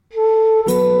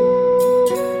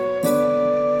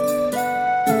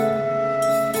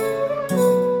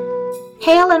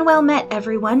Hail and well met,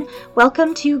 everyone.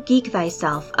 Welcome to Geek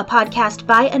Thyself, a podcast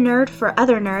by a nerd for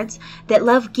other nerds that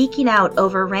love geeking out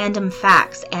over random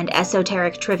facts and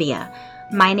esoteric trivia.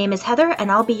 My name is Heather, and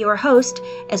I'll be your host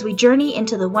as we journey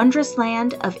into the wondrous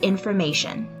land of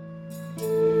information.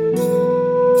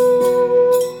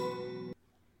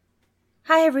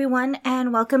 Hi, everyone,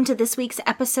 and welcome to this week's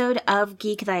episode of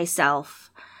Geek Thyself.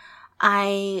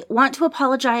 I want to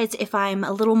apologize if I'm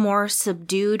a little more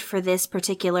subdued for this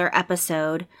particular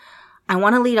episode. I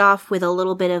want to lead off with a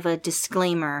little bit of a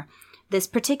disclaimer. This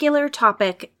particular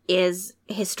topic is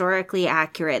historically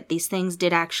accurate. These things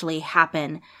did actually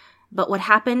happen. But what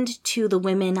happened to the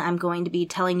women I'm going to be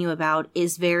telling you about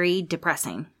is very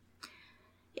depressing.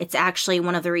 It's actually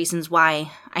one of the reasons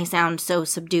why I sound so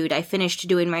subdued. I finished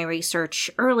doing my research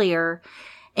earlier,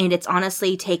 and it's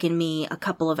honestly taken me a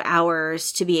couple of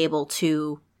hours to be able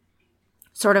to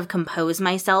sort of compose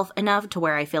myself enough to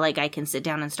where I feel like I can sit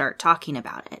down and start talking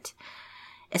about it.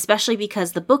 Especially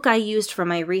because the book I used for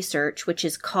my research, which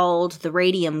is called The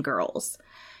Radium Girls,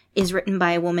 is written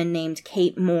by a woman named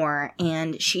Kate Moore,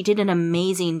 and she did an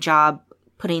amazing job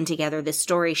putting together this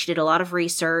story. She did a lot of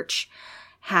research,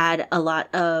 had a lot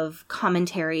of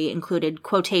commentary, included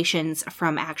quotations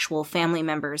from actual family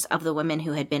members of the women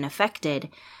who had been affected.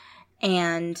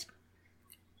 And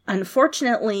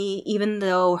unfortunately, even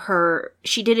though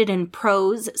she did it in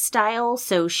prose style,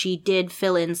 so she did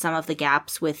fill in some of the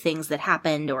gaps with things that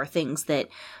happened or things that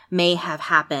may have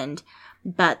happened,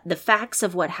 but the facts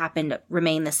of what happened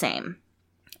remain the same.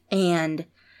 And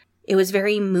it was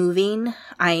very moving.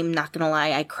 I'm not gonna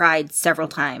lie, I cried several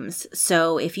times.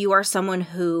 So if you are someone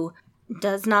who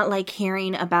does not like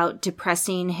hearing about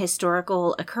depressing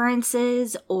historical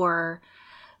occurrences or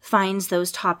finds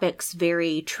those topics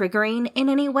very triggering in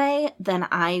any way, then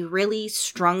I really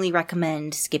strongly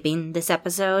recommend skipping this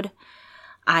episode.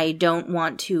 I don't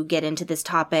want to get into this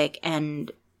topic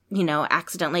and,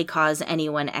 accidentally cause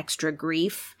anyone extra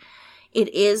grief.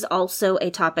 It is also a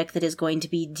topic that is going to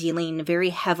be dealing very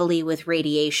heavily with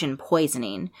radiation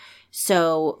poisoning.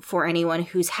 So for anyone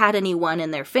who's had anyone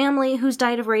in their family who's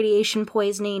died of radiation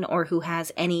poisoning or who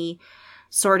has any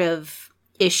sort of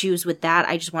issues with that,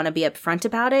 I just want to be upfront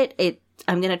about it.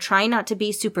 I'm going to try not to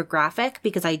be super graphic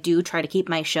because I do try to keep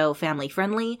my show family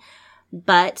friendly,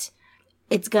 but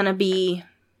it's going to be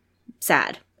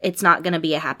sad. It's not going to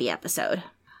be a happy episode.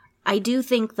 I do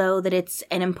think, though, that it's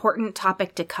an important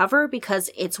topic to cover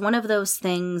because it's one of those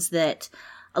things that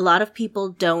a lot of people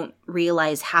don't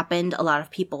realize happened. A lot of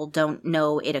people don't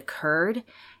know it occurred.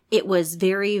 It was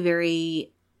very,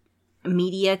 very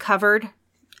media covered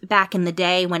back in the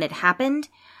day when it happened,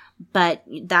 but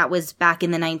that was back in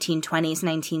the 1920s,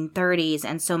 1930s,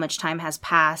 and so much time has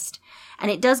passed. And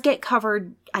it does get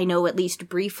covered, I know, at least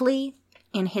briefly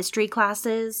in history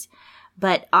classes,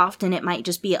 but often it might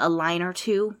just be a line or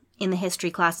two in the history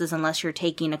classes unless you're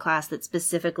taking a class that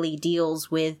specifically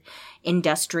deals with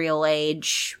industrial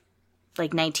age,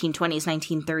 like 1920s,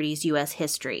 1930s U.S.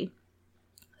 history.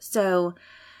 So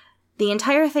the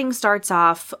entire thing starts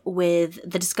off with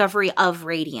the discovery of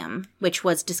radium, which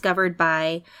was discovered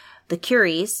by the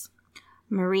Curies,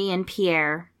 Marie and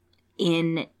Pierre,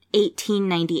 in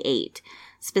 1898.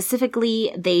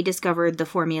 Specifically, they discovered the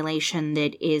formulation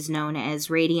that is known as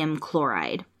radium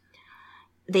chloride.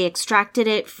 They extracted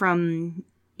it from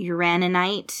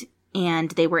uraninite,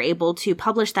 and they were able to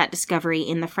publish that discovery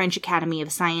in the French Academy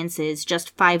of Sciences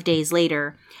just 5 days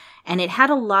later. And it had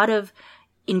a lot of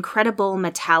incredible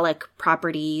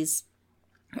properties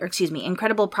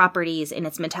in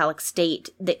its metallic state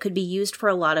that could be used for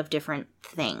a lot of different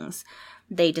things.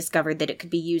 They discovered that it could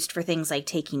be used for things like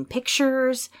taking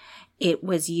pictures. It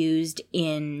was used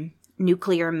in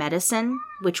nuclear medicine,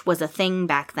 which was a thing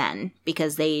back then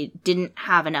because they didn't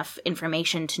have enough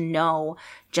information to know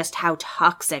just how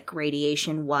toxic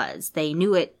radiation was. They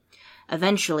knew it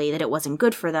eventually that it wasn't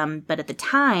good for them, but at the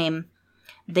time,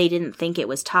 they didn't think it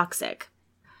was toxic.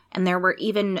 And there were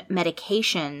even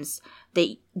medications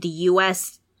that the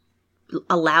U.S.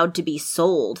 allowed to be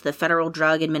sold. The Federal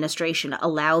Drug Administration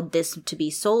allowed this to be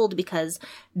sold because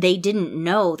they didn't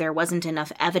know, there wasn't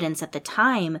enough evidence at the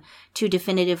time to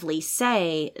definitively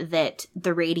say that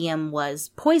the radium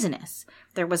was poisonous.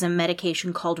 There was a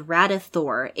medication called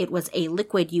Radithor. It was a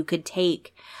liquid you could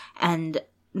take, and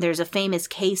there's a famous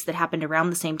case that happened around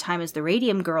the same time as the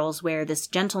Radium Girls where this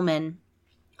gentleman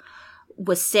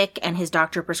was sick and his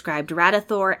doctor prescribed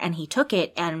Radithor and he took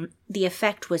it, and the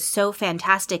effect was so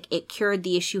fantastic it cured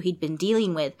the issue he'd been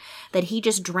dealing with that he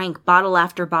just drank bottle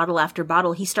after bottle after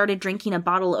bottle. He started drinking a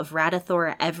bottle of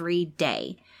Radithor every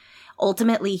day.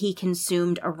 Ultimately, he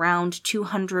consumed around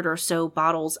 200 or so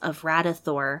bottles of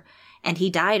Radithor And he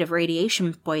died of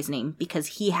radiation poisoning because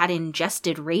he had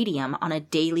ingested radium on a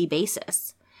daily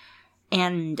basis.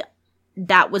 And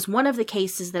that was one of the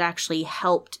cases that actually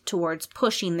helped towards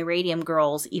pushing the Radium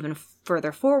Girls even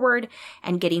further forward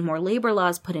and getting more labor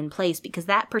laws put in place, because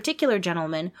that particular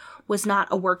gentleman was not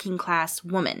a working class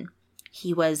woman.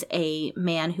 He was a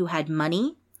man who had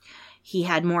money. He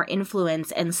had more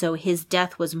influence, and so his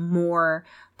death was more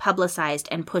publicized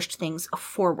and pushed things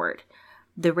forward.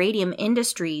 The radium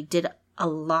industry did a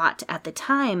lot at the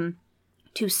time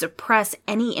to suppress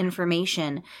any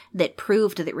information that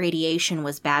proved that radiation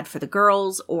was bad for the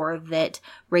girls or that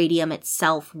radium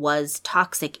itself was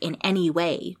toxic in any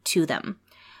way to them,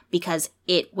 because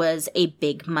it was a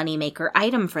big moneymaker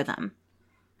item for them.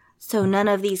 So none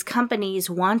of these companies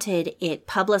wanted it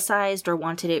publicized or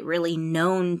wanted it really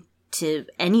known to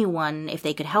anyone, if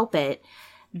they could help it,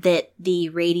 that the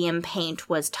radium paint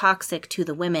was toxic to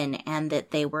the women and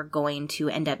that they were going to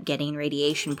end up getting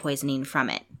radiation poisoning from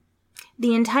it.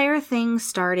 The entire thing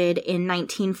started in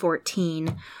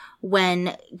 1914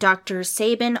 when Dr.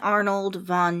 Sabin Arnold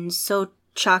von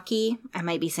Sochocki, I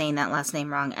might be saying that last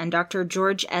name wrong, and Dr.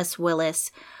 George S.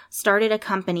 Willis started a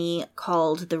company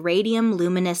called the Radium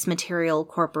Luminous Material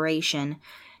Corporation.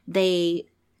 They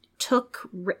took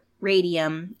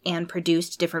radium and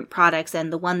produced different products,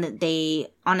 and the one that they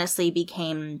honestly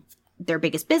became their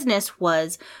biggest business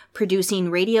was producing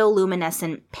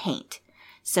radioluminescent paint.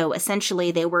 So essentially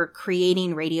they were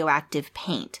creating radioactive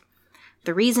paint.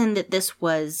 The reason that this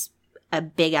was a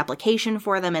big application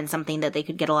for them and something that they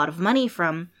could get a lot of money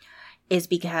from is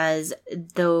because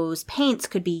those paints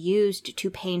could be used to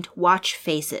paint watch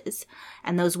faces.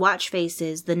 And those watch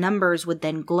faces, the numbers would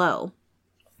then glow,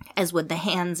 as would the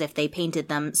hands if they painted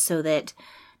them, so that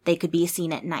they could be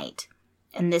seen at night.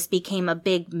 And this became a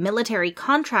big military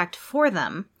contract for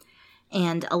them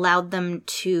and allowed them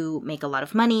to make a lot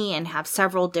of money and have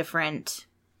several different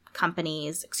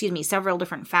several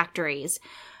different factories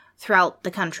throughout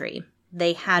the country.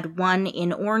 They had one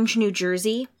in Orange, New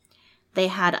Jersey. They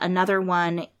had another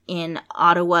one in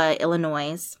Ottawa,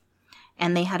 Illinois.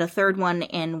 And they had a third one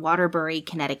in Waterbury,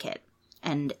 Connecticut.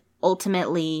 And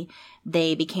ultimately,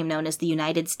 they became known as the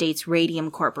United States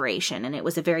Radium Corporation, and it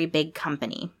was a very big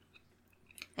company,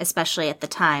 especially at the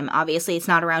time. Obviously, it's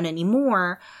not around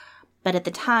anymore, but at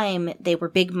the time, they were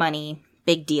big money,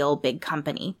 big deal, big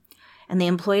company, and they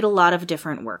employed a lot of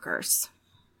different workers.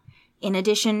 In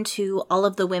addition to all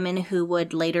of the women who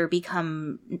would later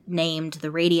become named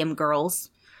the Radium Girls,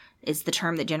 is the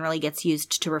term that generally gets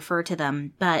used to refer to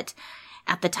them, but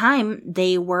at the time,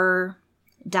 they were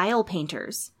dial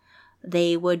painters.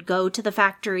 They would go to the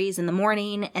factories in the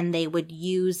morning and they would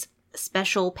use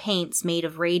special paints made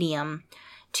of radium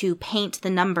to paint the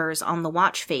numbers on the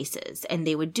watch faces. And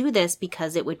they would do this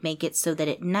because it would make it so that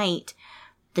at night,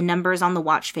 the numbers on the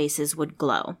watch faces would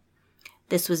glow.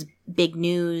 This was big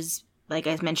news. Like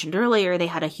I mentioned earlier, they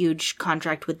had a huge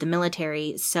contract with the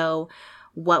military. So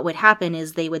what would happen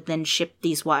is they would then ship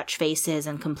these watch faces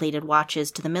and completed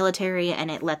watches to the military,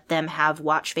 and it let them have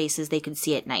watch faces they could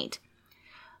see at night.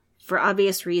 For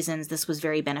obvious reasons, this was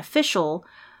very beneficial,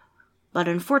 but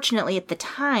unfortunately at the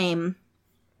time,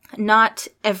 not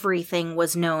everything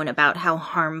was known about how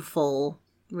harmful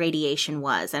radiation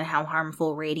was and how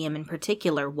harmful radium in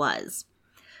particular was.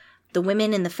 The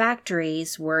women in the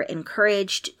factories were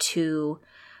encouraged to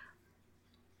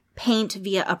paint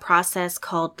via a process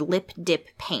called lip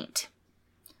dip paint,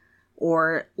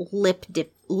 or lip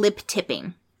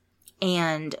tipping.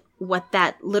 And what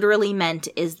that literally meant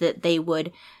is that they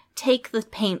would take the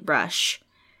paintbrush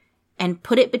and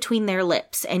put it between their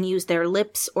lips and use their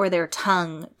lips or their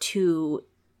tongue to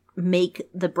make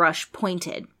the brush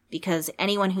pointed. Because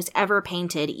anyone who's ever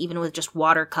painted, even with just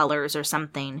watercolors or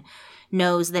something,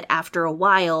 knows that after a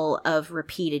while of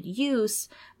repeated use,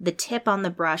 the tip on the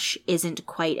brush isn't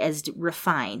quite as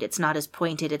refined. It's not as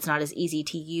pointed. It's not as easy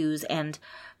to use. And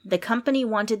the company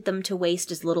wanted them to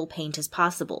waste as little paint as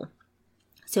possible.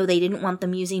 So they didn't want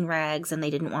them using rags and they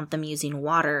didn't want them using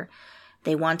water.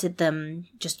 They wanted them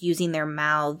just using their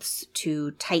mouths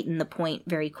to tighten the point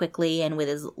very quickly and with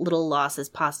as little loss as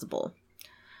possible.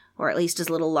 Or at least as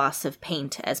little loss of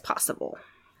paint as possible.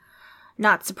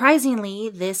 Not surprisingly,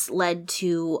 this led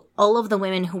to all of the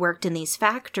women who worked in these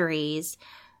factories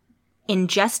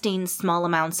ingesting small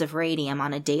amounts of radium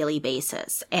on a daily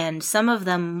basis. And some of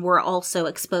them were also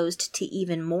exposed to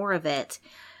even more of it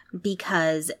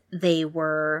because they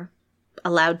were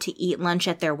allowed to eat lunch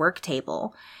at their work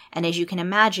table. And as you can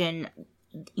imagine,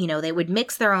 they would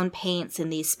mix their own paints in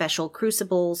these special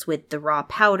crucibles with the raw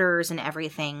powders and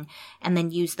everything, and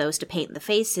then use those to paint the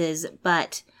faces.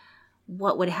 But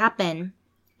what would happen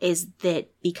is that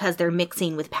because they're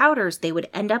mixing with powders, they would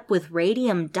end up with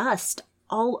radium dust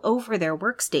all over their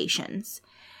workstations.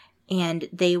 And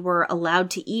they were allowed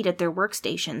to eat at their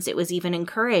workstations. It was even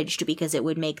encouraged because it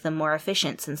would make them more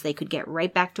efficient since they could get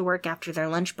right back to work after their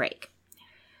lunch break.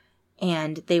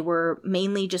 And they were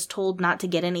mainly just told not to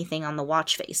get anything on the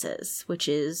watch faces, which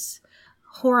is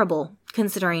horrible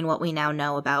considering what we now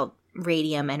know about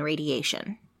radium and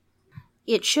radiation.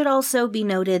 It should also be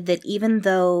noted that even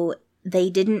though they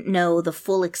didn't know the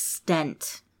full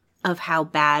extent of how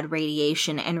bad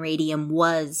radiation and radium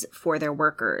was for their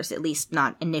workers, at least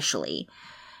not initially,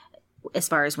 as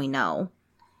far as we know,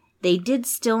 they did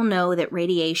still know that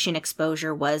radiation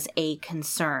exposure was a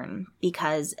concern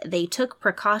because they took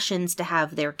precautions to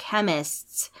have their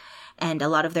chemists and a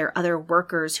lot of their other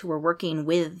workers who were working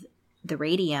with the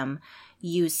radium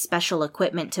use special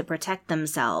equipment to protect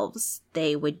themselves.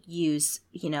 They would use,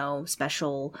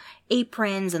 special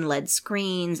aprons and lead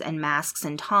screens and masks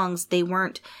and tongs. They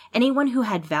weren't anyone who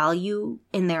had value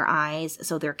in their eyes,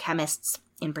 so their chemists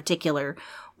in particular,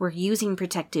 were using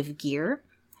protective gear,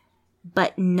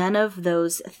 but none of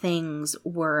those things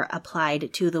were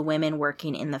applied to the women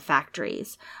working in the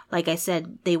factories. Like I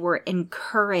said, they were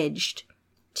encouraged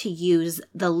to use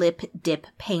the lip dip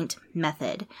paint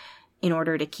method in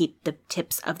order to keep the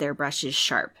tips of their brushes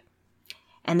sharp.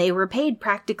 And they were paid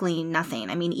practically nothing.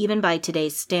 I mean, even by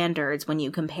today's standards, when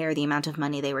you compare the amount of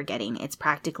money they were getting, it's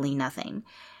practically nothing.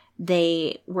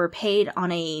 They were paid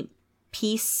on a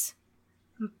piece-by-piece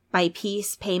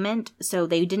payment, so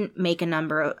they didn't make an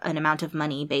amount of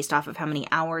money based off of how many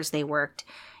hours they worked.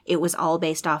 It was all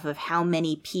based off of how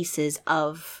many pieces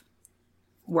of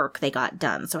work they got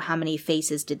done. So how many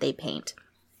faces did they paint?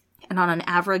 And on an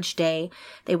average day,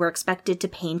 they were expected to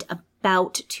paint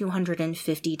about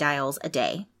 250 dials a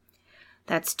day.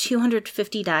 That's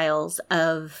 250 dials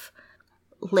of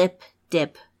lip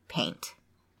dip paint.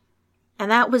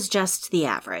 And that was just the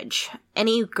average.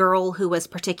 Any girl who was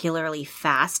particularly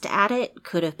fast at it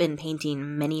could have been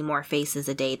painting many more faces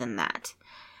a day than that.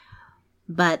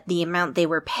 But the amount they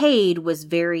were paid was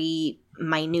very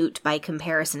minute by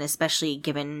comparison, especially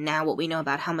given now what we know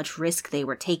about how much risk they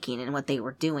were taking and what they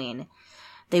were doing.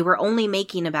 They were only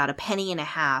making about a penny and a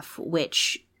half,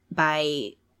 which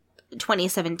by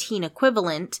 2017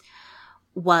 equivalent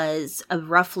was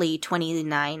roughly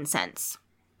 29 cents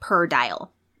per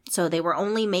dial. So they were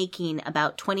only making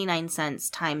about 29 cents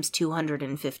times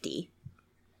 250.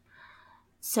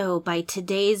 So by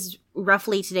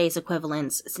roughly today's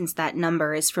equivalents, since that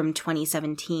number is from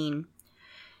 2017,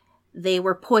 they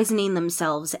were poisoning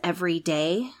themselves every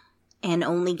day and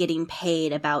only getting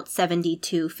paid about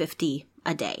 $72.50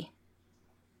 a day.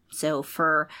 So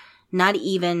for not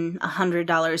even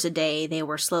 $100 a day, they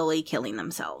were slowly killing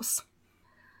themselves.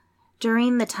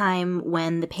 During the time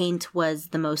when the paint was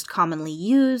the most commonly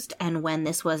used and when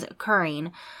this was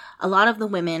occurring, a lot of the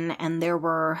women, and there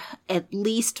were at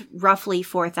least roughly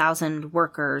 4,000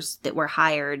 workers that were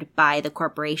hired by the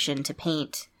corporation to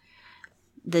paint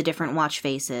the different watch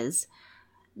faces,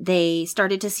 they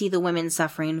started to see the women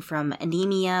suffering from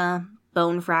anemia,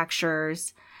 bone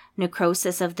fractures,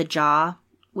 necrosis of the jaw,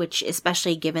 which,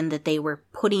 especially given that they were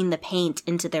putting the paint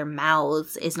into their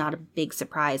mouths, is not a big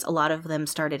surprise. A lot of them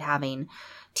started having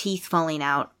teeth falling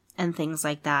out and things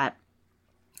like that.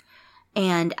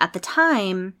 And at the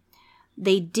time,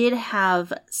 they did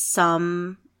have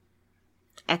some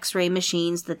X-ray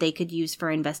machines that they could use for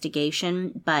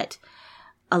investigation, but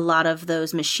a lot of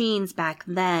those machines back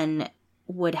then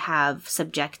would have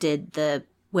subjected the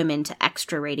women to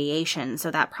extra radiation,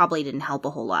 so that probably didn't help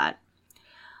a whole lot.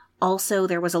 Also,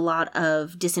 there was a lot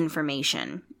of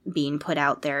disinformation being put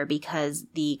out there because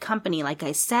the company, like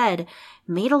I said,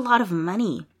 made a lot of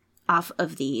money off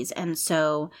of these, and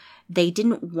so they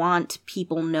didn't want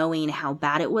people knowing how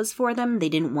bad it was for them. They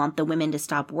didn't want the women to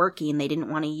stop working. They didn't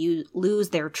want to lose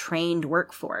their trained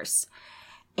workforce.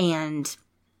 And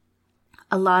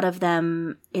a lot of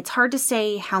them, it's hard to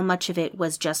say how much of it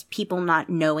was just people not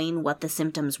knowing what the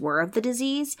symptoms were of the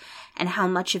disease and how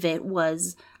much of it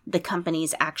was the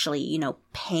companies actually,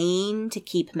 paying to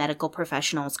keep medical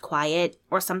professionals quiet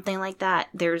or something like that.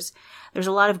 There's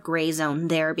a lot of gray zone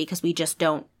there because we just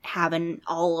don't have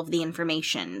all of the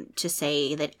information to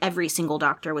say that every single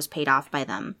doctor was paid off by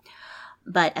them.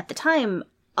 But at the time,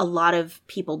 a lot of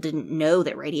people didn't know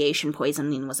that radiation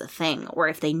poisoning was a thing, or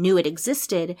if they knew it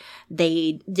existed,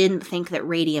 they didn't think that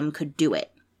radium could do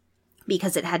it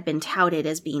because it had been touted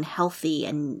as being healthy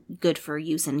and good for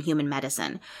use in human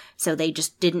medicine. So they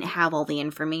just didn't have all the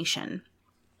information.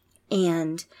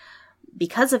 And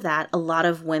because of that, a lot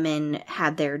of women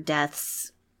had their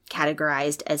deaths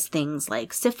categorized as things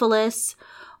like syphilis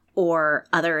or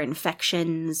other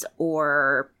infections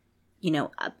or,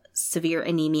 severe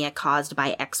anemia caused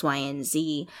by X, Y, and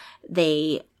Z,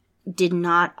 they did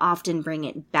not often bring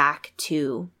it back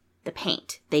to the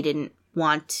paint. The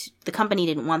company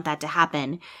didn't want that to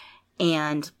happen.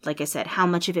 And like I said, how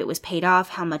much of it was paid off,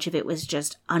 how much of it was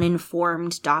just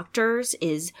uninformed doctors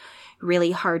is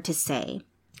really hard to say.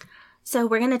 So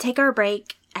we're going to take our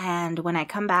break, and when I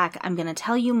come back, I'm going to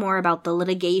tell you more about the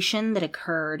litigation that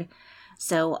occurred.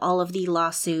 So all of the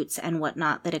lawsuits and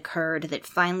whatnot that occurred that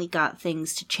finally got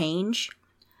things to change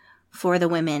for the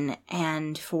women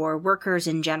and for workers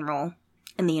in general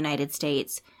in the United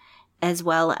States, as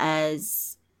well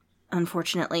as,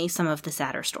 unfortunately, some of the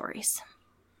sadder stories.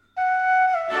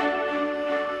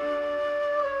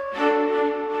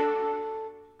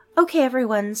 Okay,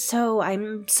 everyone, so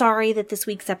I'm sorry that this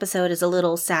week's episode is a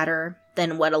little sadder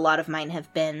than what a lot of mine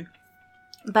have been.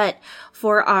 But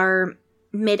for our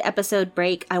mid-episode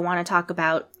break, I want to talk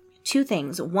about two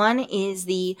things. One is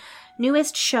the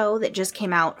newest show that just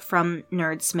came out from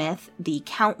Nerdsmith, The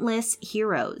Countless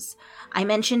Heroes. I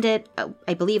mentioned it,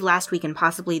 I believe, last week and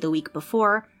possibly the week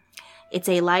before. It's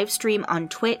a live stream on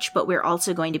Twitch, but we're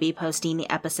also going to be posting the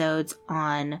episodes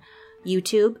on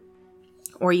YouTube,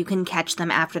 or you can catch them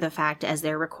after the fact as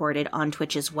they're recorded on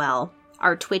Twitch as well.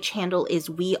 Our Twitch handle is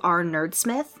We Are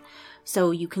Nerdsmith,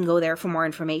 so you can go there for more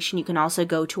information. You can also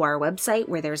go to our website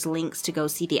where there's links to go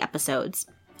see the episodes.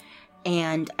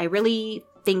 And I really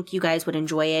think you guys would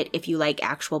enjoy it if you like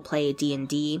actual play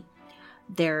D&D.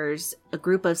 There's a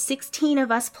group of 16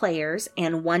 of us players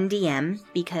and one DM,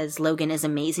 because Logan is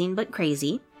amazing but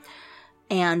crazy.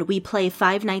 And we play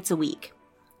 5 nights a week,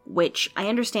 which I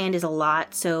understand is a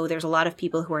lot, so there's a lot of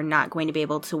people who are not going to be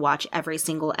able to watch every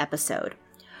single episode.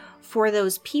 For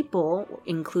those people,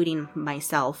 including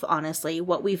myself, honestly,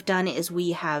 what we've done is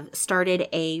we have started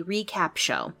a recap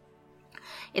show.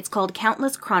 It's called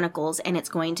Countless Chronicles, and it's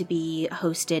going to be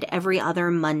hosted every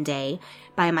other Monday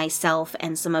by myself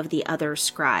and some of the other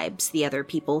scribes, the other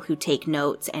people who take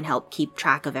notes and help keep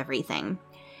track of everything.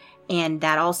 And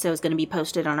that also is going to be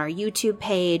posted on our YouTube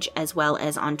page as well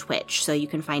as on Twitch, so you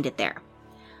can find it there.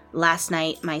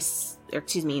 Monday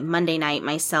night,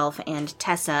 myself and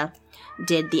Tessa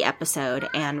did the episode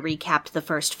and recapped the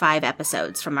first 5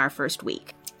 episodes from our first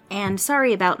week. And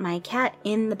sorry about my cat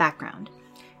in the background.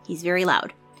 He's very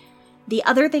loud. The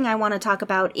other thing I want to talk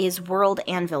about is World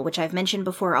Anvil, which I've mentioned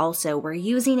before also. We're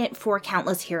using it for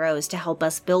Countless Heroes to help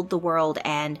us build the world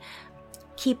and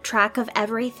keep track of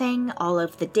everything, all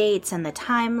of the dates and the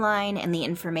timeline and the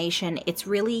information. It's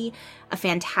really a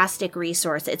fantastic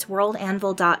resource. It's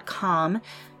worldanvil.com.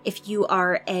 If you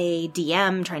are a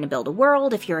DM trying to build a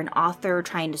world, if you're an author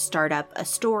trying to start up a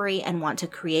story and want to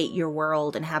create your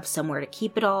world and have somewhere to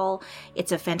keep it all,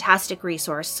 it's a fantastic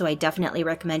resource, so I definitely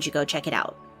recommend you go check it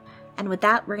out. And with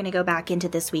that, we're going to go back into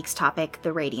this week's topic,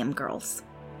 the Radium Girls.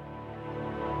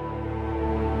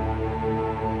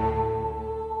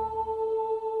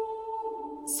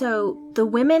 So, the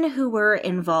women who were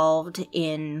involved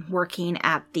in working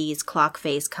at these clock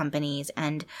face companies,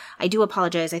 and I do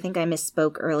apologize, I think I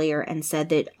misspoke earlier and said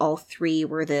that all 3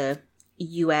 were the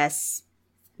U.S.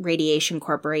 Radiation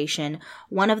Corporation.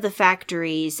 One of the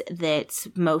factories that's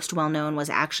most well known was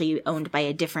actually owned by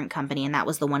a different company, and that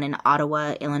was the one in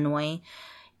Ottawa, Illinois.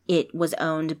 It was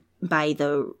owned by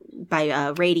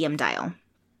Radium Dial.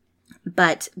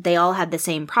 But they all had the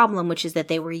same problem, which is that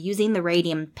they were using the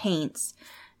radium paints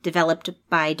developed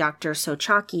by Dr.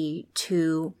 Sochaki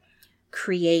to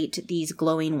create these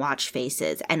glowing watch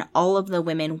faces. And all of the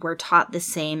women were taught the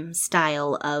same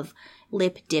style of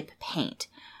lip dip paint.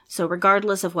 So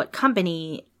regardless of what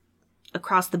company,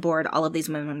 across the board, all of these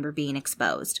women were being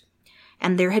exposed.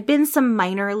 And there had been some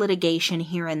minor litigation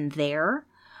here and there.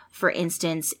 For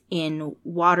instance, in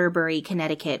Waterbury,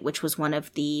 Connecticut, which was one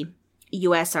of the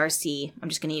USRC, I'm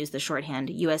just going to use the shorthand,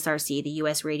 USRC, the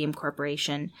U.S. Radium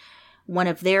Corporation, one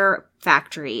of their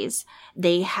factories,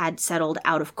 they had settled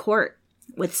out of court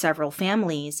with several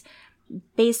families,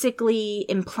 basically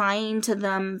implying to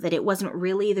them that it wasn't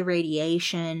really the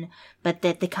radiation, but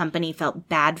that the company felt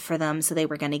bad for them, so they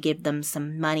were going to give them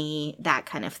some money, that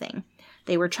kind of thing.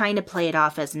 They were trying to play it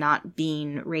off as not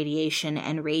being radiation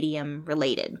and radium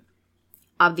related.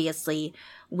 Obviously,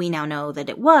 we now know that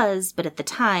it was, but at the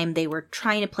time, they were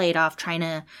trying to play it off, trying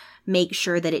to make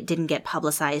sure that it didn't get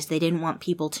publicized. They didn't want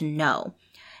people to know.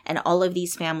 And all of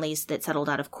these families that settled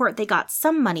out of court, they got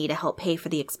some money to help pay for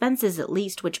the expenses at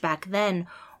least, which back then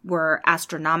were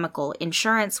astronomical.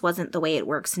 Insurance wasn't the way it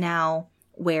works now,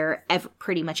 where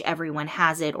pretty much everyone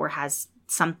has it or has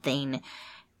something.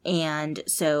 And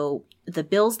so the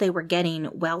bills they were getting,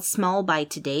 while small by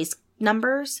today's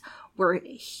numbers, were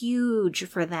huge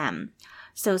for them.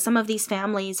 So some of these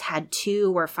families had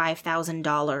 $2,000 or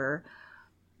 $5,000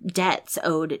 debts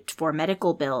owed for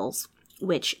medical bills,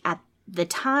 which at the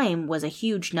time was a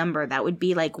huge number. That would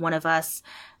be like one of us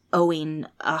owing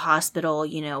a hospital,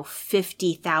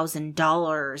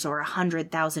 $50,000 or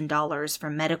 $100,000 for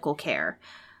medical care.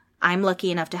 I'm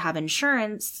lucky enough to have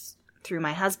insurance through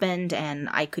my husband, and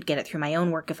I could get it through my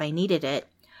own work if I needed it.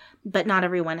 But not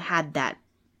everyone had that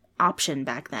option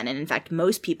back then. And in fact,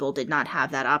 most people did not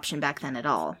have that option back then at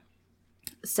all.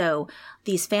 So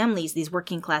these families, these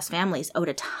working class families, owed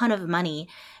a ton of money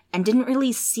and didn't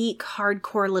really seek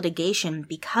hardcore litigation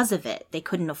because of it. They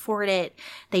couldn't afford it.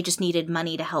 They just needed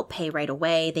money to help pay right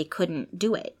away. They couldn't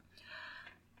do it.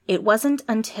 It wasn't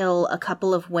until a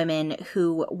couple of women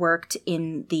who worked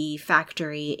in the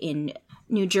factory in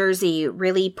New Jersey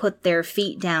really put their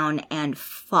feet down and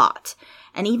fought.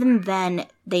 And even then,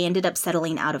 they ended up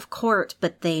settling out of court,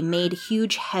 but they made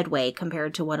huge headway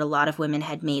compared to what a lot of women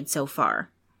had made so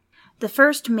far. The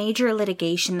first major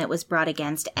litigation that was brought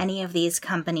against any of these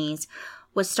companies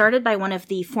was started by one of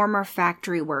the former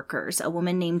factory workers, a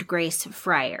woman named Grace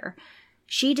Fryer.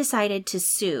 She decided to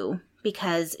sue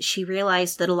because she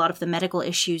realized that a lot of the medical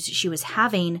issues she was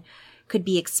having could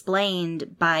be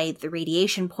explained by the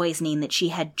radiation poisoning that she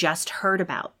had just heard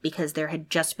about, because there had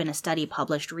just been a study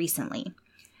published recently.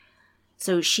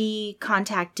 So she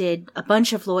contacted a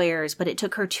bunch of lawyers, but it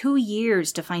took her 2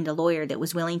 years to find a lawyer that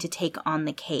was willing to take on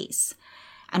the case.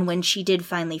 And when she did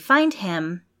finally find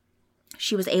him,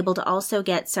 she was able to also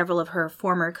get several of her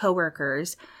former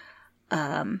coworkers,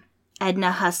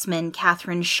 Edna Hussman,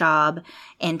 Catherine Schaub,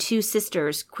 and 2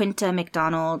 sisters, Quinta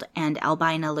McDonald and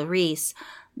Albina Larice.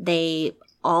 They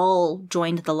all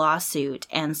joined the lawsuit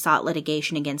and sought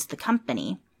litigation against the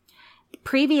company.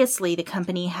 Previously, the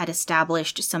company had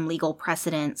established some legal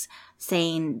precedents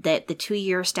saying that the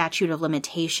 2-year statute of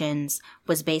limitations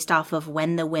was based off of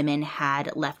when the women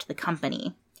had left the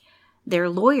company. Their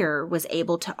lawyer was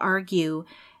able to argue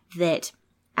that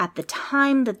at the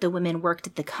time that the women worked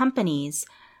at the company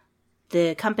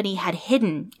had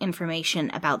hidden information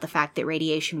about the fact that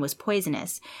radiation was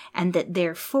poisonous, and that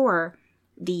therefore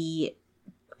the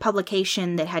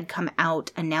publication that had come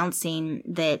out announcing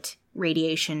that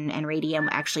radiation and radium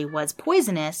actually was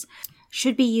poisonous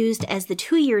should be used as the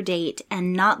 2-year date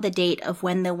and not the date of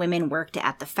when the women worked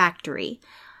at the factory.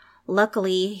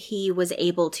 Luckily, he was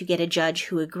able to get a judge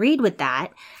who agreed with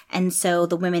that, and so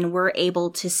the women were able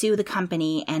to sue the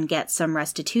company and get some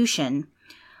restitution.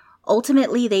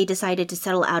 Ultimately, they decided to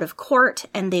settle out of court,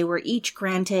 and they were each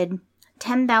granted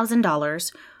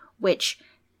 $10,000, which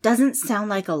doesn't sound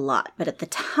like a lot, but at the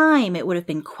time it would have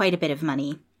been quite a bit of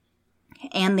money.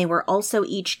 And they were also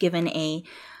each given a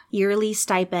yearly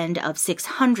stipend of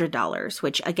 $600,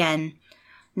 which, again,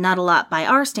 not a lot by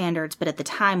our standards, but at the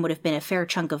time would have been a fair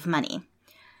chunk of money.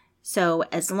 So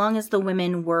as long as the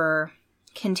women were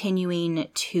continuing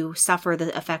to suffer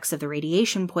the effects of the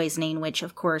radiation poisoning, which,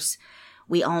 of course,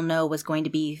 we all know was going to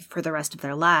be for the rest of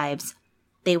their lives,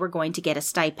 they were going to get a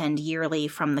stipend yearly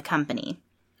from the company.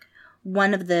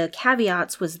 One of the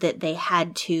caveats was that they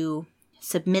had to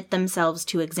submit themselves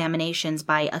to examinations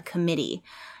by a committee.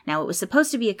 Now, it was supposed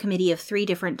to be a committee of 3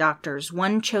 different doctors,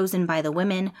 one chosen by the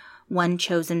women, one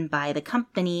chosen by the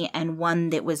company, and one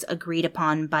that was agreed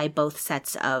upon by both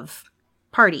sets of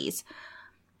parties.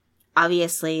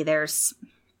 Obviously, there's,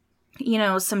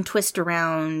 some twist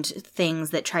around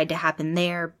things that tried to happen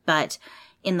there, but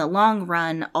in the long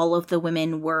run, all of the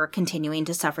women were continuing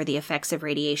to suffer the effects of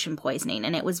radiation poisoning,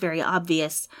 and it was very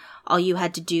obvious. All you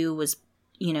had to do was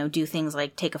do things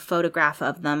like take a photograph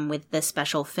of them with this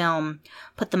special film,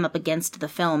 put them up against the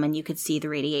film, and you could see the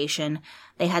radiation.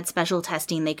 They had special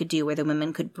testing they could do where the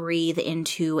women could breathe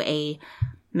into a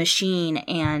machine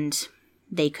and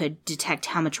they could detect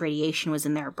how much radiation was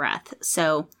in their breath.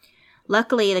 So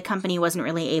luckily, the company wasn't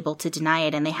really able to deny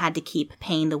it, and they had to keep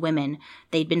paying the women.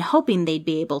 They'd been hoping they'd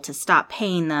be able to stop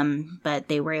paying them, but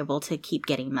they were able to keep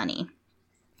getting money.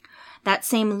 That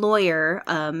same lawyer,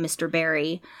 Mr.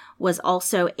 Barry, was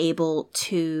also able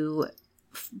to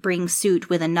bring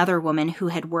suit with another woman who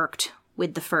had worked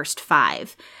with the first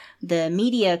 5. The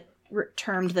media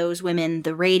termed those women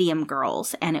the Radium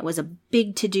Girls, and it was a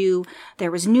big to-do. There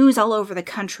was news all over the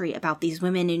country about these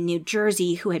women in New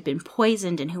Jersey who had been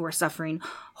poisoned and who were suffering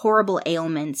horrible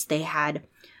ailments. They had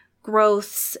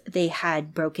growths, they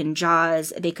had broken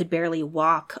jaws, they could barely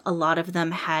walk. A lot of them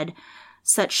had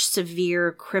such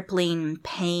severe crippling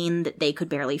pain that they could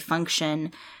barely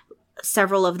function.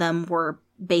 Several of them were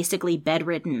basically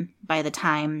bedridden by the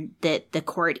time that the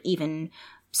court even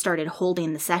started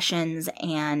holding the sessions,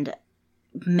 and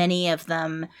Many of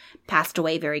them passed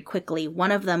away very quickly.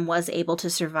 One of them was able to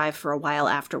survive for a while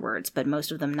afterwards, but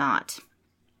most of them not.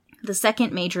 The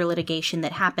second major litigation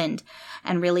that happened,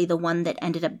 and really the one that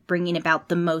ended up bringing about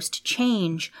the most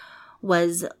change,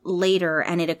 was later,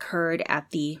 and it occurred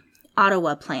at the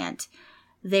Ottawa plant.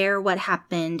 There, what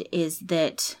happened is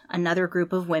that another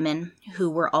group of women who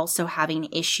were also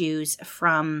having issues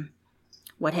from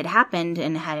what had happened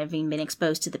and having been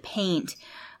exposed to the paint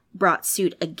brought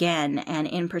suit again, and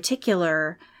in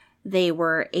particular, they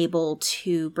were able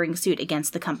to bring suit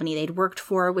against the company they'd worked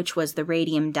for, which was the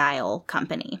Radium Dial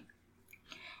Company.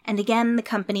 And again, the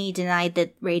company denied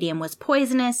that radium was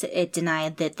poisonous. It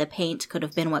denied that the paint could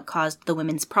have been what caused the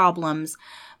women's problems,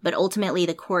 but ultimately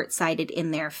the court sided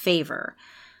in their favor.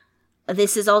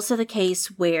 This is also the case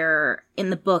where,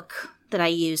 in the book that I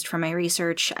used for my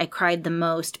research, I cried the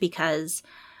most because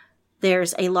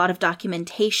there's a lot of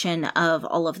documentation of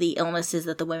all of the illnesses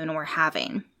that the women were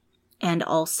having, and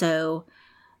also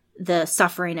the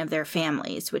suffering of their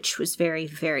families, which was very,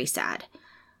 very sad.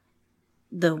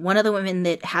 One of the women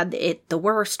that had it the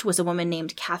worst was a woman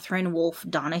named Catherine Wolfe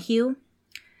Donahue.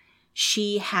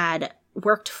 She had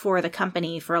worked for the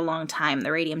company for a long time,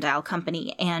 the Radium Dial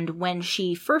Company, and when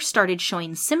she first started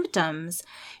showing symptoms,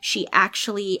 she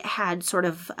actually had sort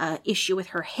of an issue with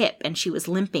her hip, and she was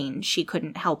limping. She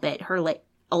couldn't help it.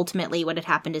 Ultimately, what had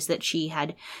happened is that she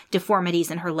had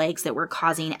deformities in her legs that were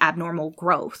causing abnormal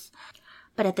growth.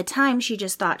 But at the time, she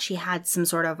just thought she had some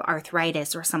sort of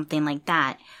arthritis or something like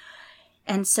that.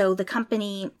 And so the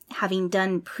company, having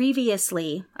done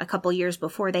previously, a couple years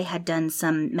before, they had done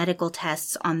some medical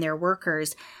tests on their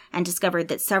workers and discovered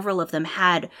that several of them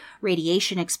had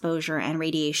radiation exposure and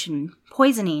radiation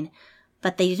poisoning,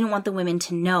 but they didn't want the women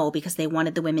to know because they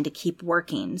wanted the women to keep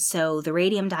working. So the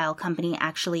Radium Dial Company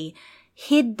actually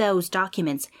hid those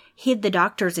documents, hid the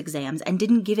doctor's exams, and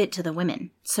didn't give it to the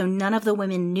women. So none of the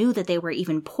women knew that they were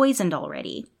even poisoned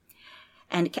already.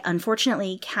 And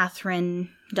unfortunately, Catherine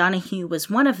Donahue was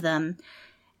one of them,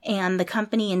 and the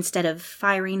company, instead of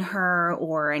firing her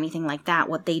or anything like that,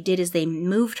 what they did is they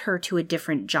moved her to a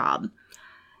different job.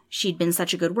 She'd been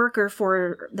such a good worker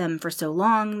for them for so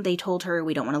long, they told her,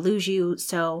 we don't want to lose you,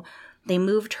 so they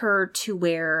moved her to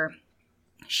where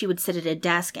she would sit at a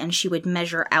desk and she would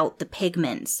measure out the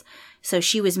pigments. So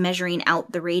she was measuring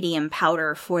out the radium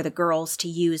powder for the girls to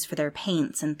use for their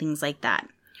paints and things like that,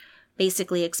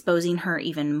 basically exposing her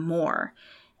even more.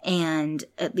 And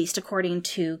at least according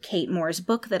to Kate Moore's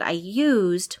book that I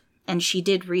used, and she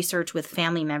did research with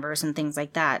family members and things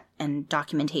like that and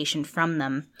documentation from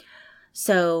them.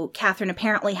 So Catherine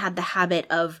apparently had the habit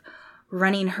of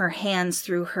running her hands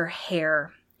through her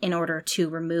hair in order to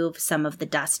remove some of the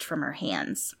dust from her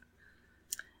hands.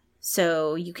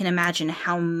 So you can imagine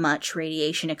how much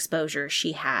radiation exposure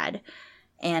she had.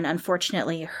 And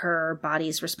unfortunately, her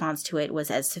body's response to it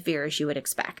was as severe as you would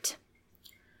expect.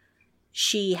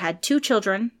 She had 2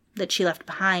 children that she left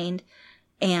behind,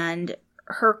 and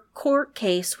her court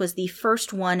case was the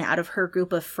first one out of her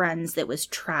group of friends that was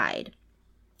tried.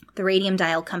 The Radium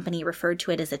Dial Company referred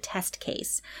to it as a test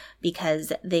case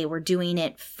because they were doing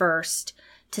it first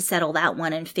to settle that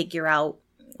one and figure out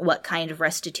what kind of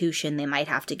restitution they might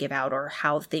have to give out or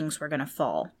how things were going to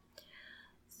fall.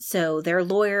 So their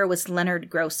lawyer was Leonard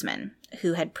Grossman,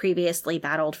 who had previously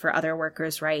battled for other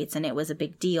workers' rights, and it was a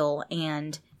big deal,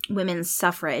 and women's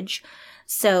suffrage.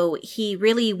 So he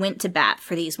really went to bat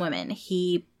for these women.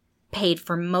 He paid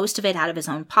for most of it out of his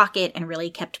own pocket and really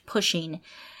kept pushing.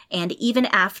 And even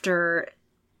after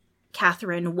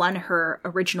Catherine won her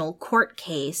original court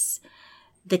case,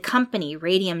 the company,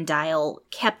 Radium Dial,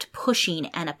 kept pushing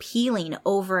and appealing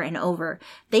over and over.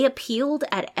 They appealed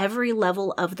at every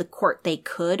level of the court they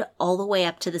could, all the way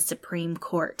up to the Supreme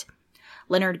Court.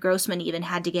 Leonard Grossman even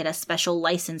had to get a special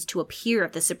license to appear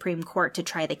at the Supreme Court to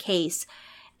try the case.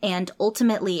 And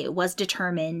ultimately, it was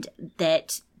determined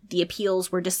that the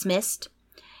appeals were dismissed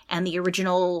and the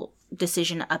original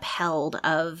decision upheld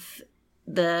of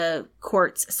the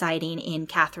courts siding in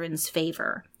Catherine's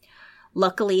favor.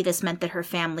 Luckily, this meant that her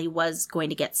family was going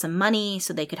to get some money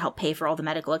so they could help pay for all the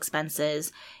medical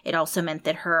expenses. It also meant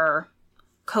that her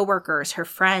coworkers, her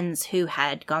friends who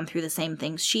had gone through the same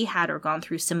things she had or gone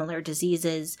through similar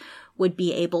diseases would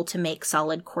be able to make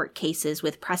solid court cases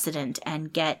with precedent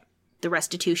and get the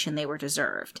restitution they were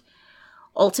deserved.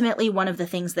 Ultimately, one of the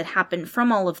things that happened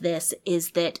from all of this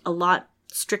is that a lot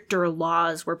stricter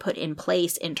laws were put in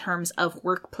place in terms of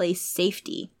workplace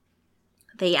safety.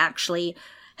 They actually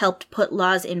helped put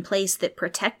laws in place that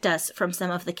protect us from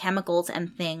some of the chemicals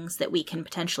and things that we can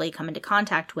potentially come into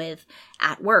contact with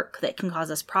at work that can cause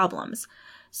us problems.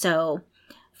 So,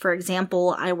 For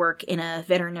example, I work in a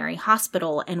veterinary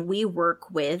hospital and we work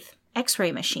with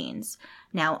X-ray machines.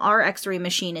 Now, our X-ray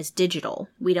machine is digital.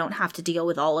 We don't have to deal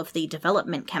with all of the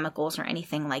development chemicals or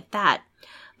anything like that.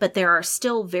 But there are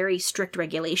still very strict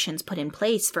regulations put in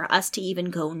place for us to even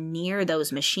go near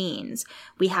those machines.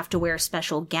 We have to wear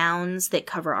special gowns that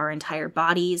cover our entire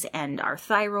bodies and our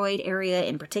thyroid area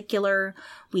in particular.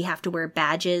 We have to wear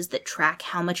badges that track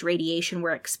how much radiation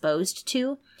we're exposed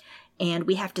to. And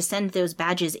we have to send those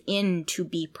badges in to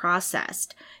be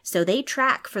processed. So they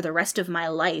track for the rest of my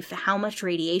life how much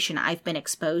radiation I've been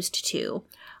exposed to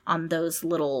on those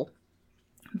little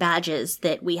badges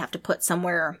that we have to put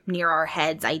somewhere near our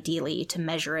heads, ideally, to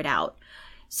measure it out.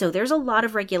 So there's a lot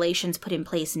of regulations put in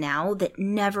place now that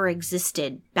never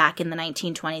existed back in the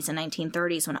 1920s and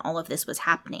 1930s when all of this was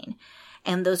happening.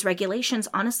 And those regulations,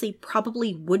 honestly,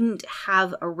 probably wouldn't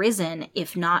have arisen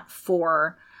if not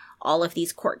for all of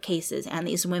these court cases and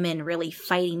these women really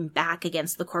fighting back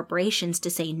against the corporations to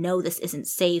say, no, this isn't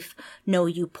safe. No,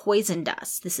 you poisoned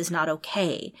us. This is not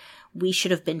okay. We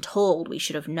should have been told. We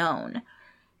should have known.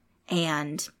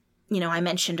 And, I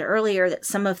mentioned earlier that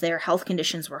some of their health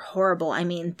conditions were horrible. I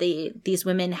mean, these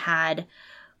women had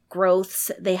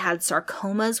growths. They had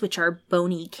sarcomas, which are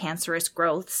bony cancerous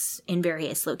growths in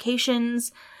various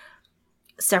locations.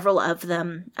 Several of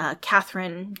them,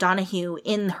 Catherine Donahue,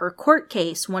 in her court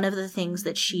case, one of the things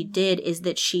that she did is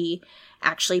that she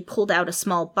actually pulled out a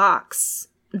small box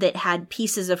that had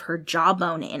pieces of her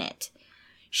jawbone in it.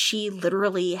 She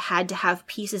literally had to have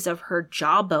pieces of her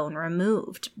jawbone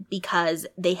removed because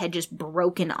they had just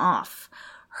broken off.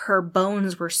 Her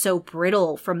bones were so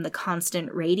brittle from the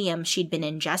constant radium she'd been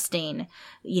ingesting,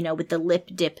 with the lip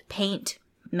dip paint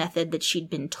method that she'd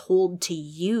been told to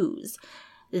use,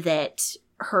 that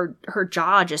her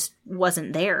jaw just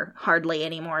wasn't there hardly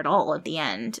anymore at all at the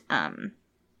end.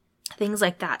 Things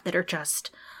like that are just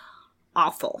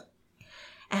awful.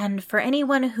 And for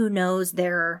anyone who knows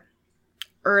their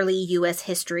early U.S.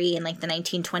 history in the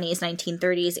 1920s,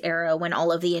 1930s era, when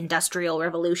all of the Industrial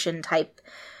Revolution type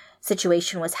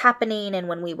situation was happening and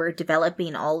when we were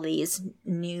developing all these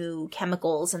new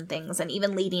chemicals and things, and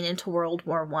even leading into World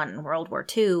War I and World War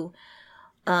II,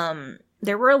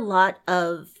 there were a lot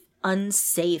of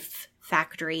unsafe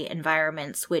factory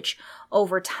environments, which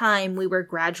over time we were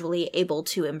gradually able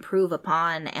to improve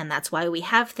upon. And that's why we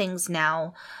have things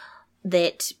now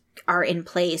that are in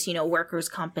place, workers'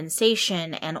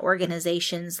 compensation and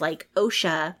organizations like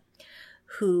OSHA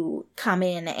who come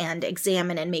in and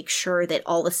examine and make sure that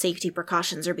all the safety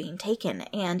precautions are being taken.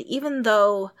 And even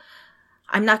though,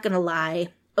 I'm not going to lie,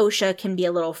 OSHA can be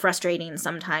a little frustrating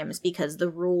sometimes because the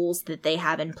rules that they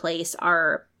have in place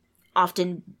are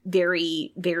often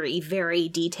very, very, very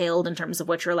detailed in terms of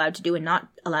what you're allowed to do and not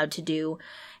allowed to do.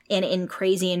 And in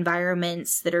crazy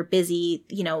environments that are busy,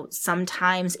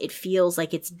 sometimes it feels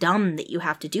like it's dumb that you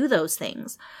have to do those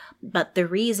things. But the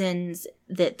reasons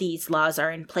that these laws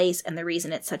are in place and the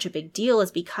reason it's such a big deal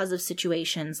is because of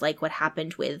situations like what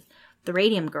happened with the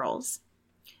Radium Girls.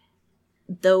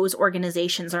 Those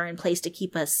organizations are in place to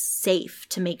keep us safe,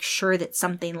 to make sure that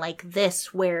something like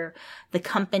this, where the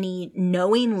company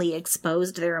knowingly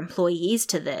exposed their employees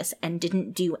to this and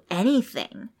didn't do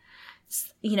anything,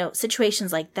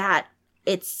 situations like that,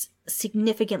 it's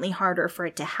significantly harder for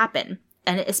it to happen.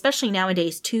 And especially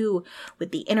nowadays, too,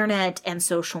 with the internet and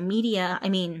social media, I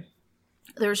mean,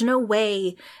 there's no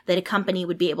way that a company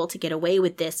would be able to get away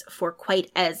with this for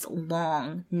quite as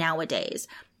long nowadays,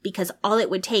 because all it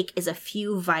would take is a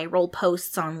few viral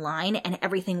posts online and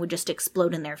everything would just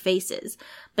explode in their faces.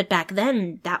 But back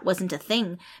then, that wasn't a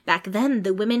thing. Back then,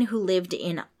 the women who lived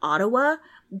in Ottawa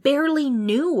barely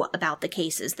knew about the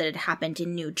cases that had happened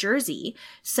in New Jersey.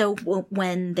 So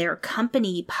when their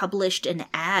company published an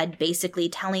ad basically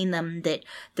telling them that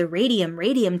the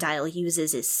radium Dial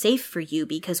uses is safe for you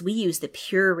because we use the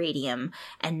pure radium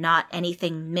and not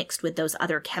anything mixed with those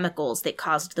other chemicals that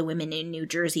caused the women in New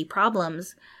Jersey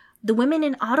problems, the women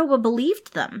in Ottawa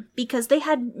believed them because they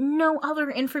had no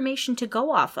other information to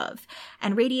go off of.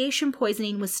 And radiation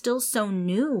poisoning was still so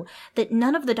new that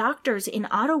none of the doctors in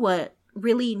Ottawa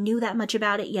really knew that much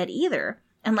about it yet either.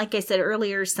 And like I said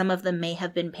earlier, some of them may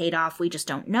have been paid off. We just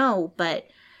don't know. But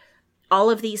all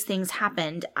of these things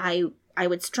happened. I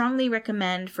would strongly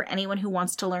recommend for anyone who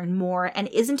wants to learn more and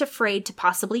isn't afraid to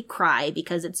possibly cry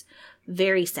because it's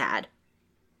very sad,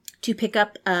 to pick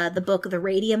up the book The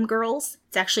Radium Girls.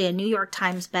 It's actually a New York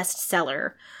Times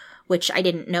bestseller, which I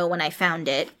didn't know when I found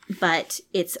it, but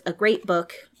it's a great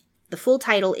book. The full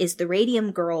title is The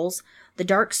Radium Girls, The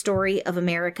Dark Story of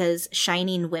America's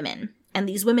Shining Women. And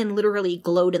these women literally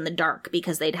glowed in the dark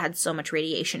because they'd had so much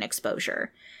radiation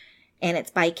exposure. And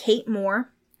it's by Kate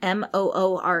Moore.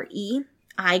 Moore.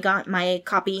 I got my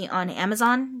copy on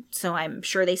Amazon, so I'm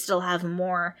sure they still have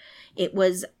more. It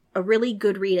was a really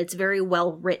good read. It's very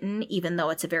well written, even though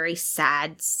it's a very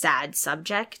sad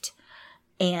subject.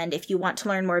 And if you want to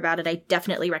learn more about it, I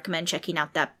definitely recommend checking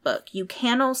out that book. You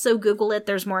can also Google it.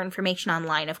 There's more information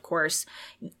online, of course.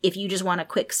 If you just want a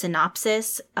quick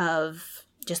synopsis of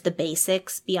just the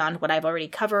basics beyond what I've already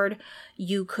covered,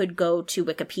 you could go to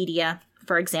Wikipedia,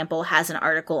 for example, has an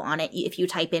article on it. If you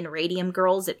type in Radium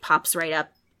Girls, it pops right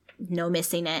up. No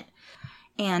missing it.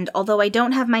 And although I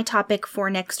don't have my topic for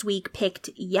next week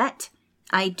picked yet,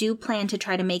 I do plan to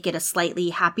try to make it a slightly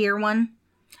happier one.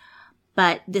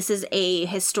 But this is a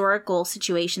historical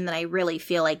situation that I really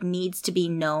feel like needs to be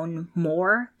known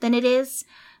more than it is.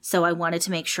 So I wanted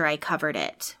to make sure I covered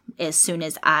it as soon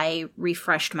as I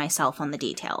refreshed myself on the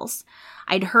details.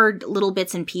 I'd heard little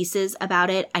bits and pieces about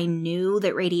it. I knew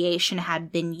that radiation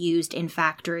had been used in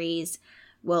factories.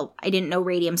 Well, I didn't know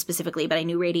radium specifically, but I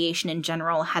knew radiation in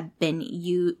general had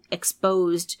been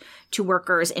exposed to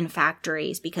workers in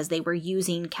factories because they were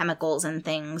using chemicals and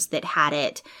things that had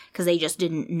it because they just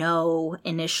didn't know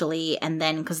initially, and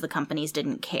then because the companies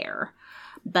didn't care.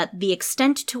 But the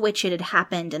extent to which it had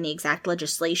happened and the exact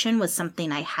legislation was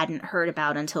something I hadn't heard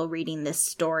about until reading this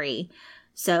story.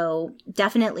 So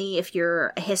definitely, if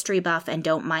you're a history buff and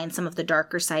don't mind some of the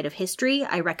darker side of history,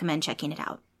 I recommend checking it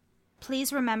out.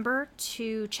 Please remember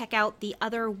to check out the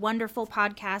other wonderful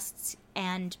podcasts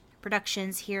and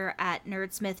productions here at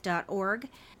nerdsmith.org.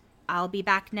 I'll be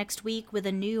back next week with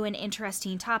a new and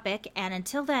interesting topic, and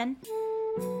until then,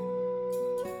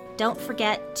 don't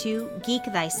forget to geek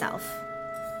thyself.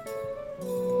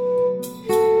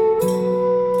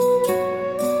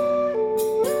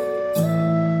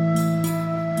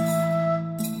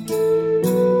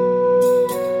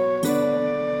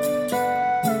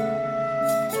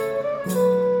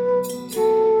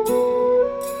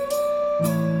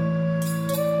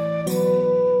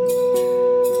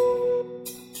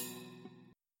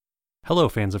 Hello,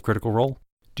 fans of Critical Role.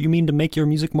 Do you mean to make your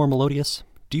music more melodious?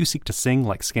 Do you seek to sing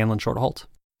like Scanlan Shorthalt?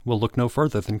 Well, look no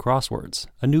further than Crosswords,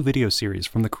 a new video series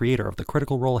from the creator of the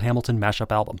Critical Role Hamilton mashup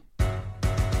album.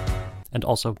 And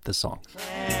also this song.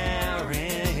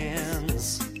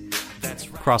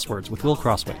 Crosswords with Will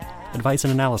Crossway. Advice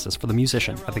and analysis for the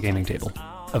musician at the gaming table.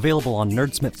 Available on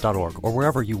nerdsmith.org or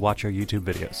wherever you watch your YouTube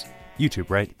videos. YouTube,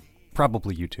 right?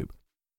 Probably YouTube.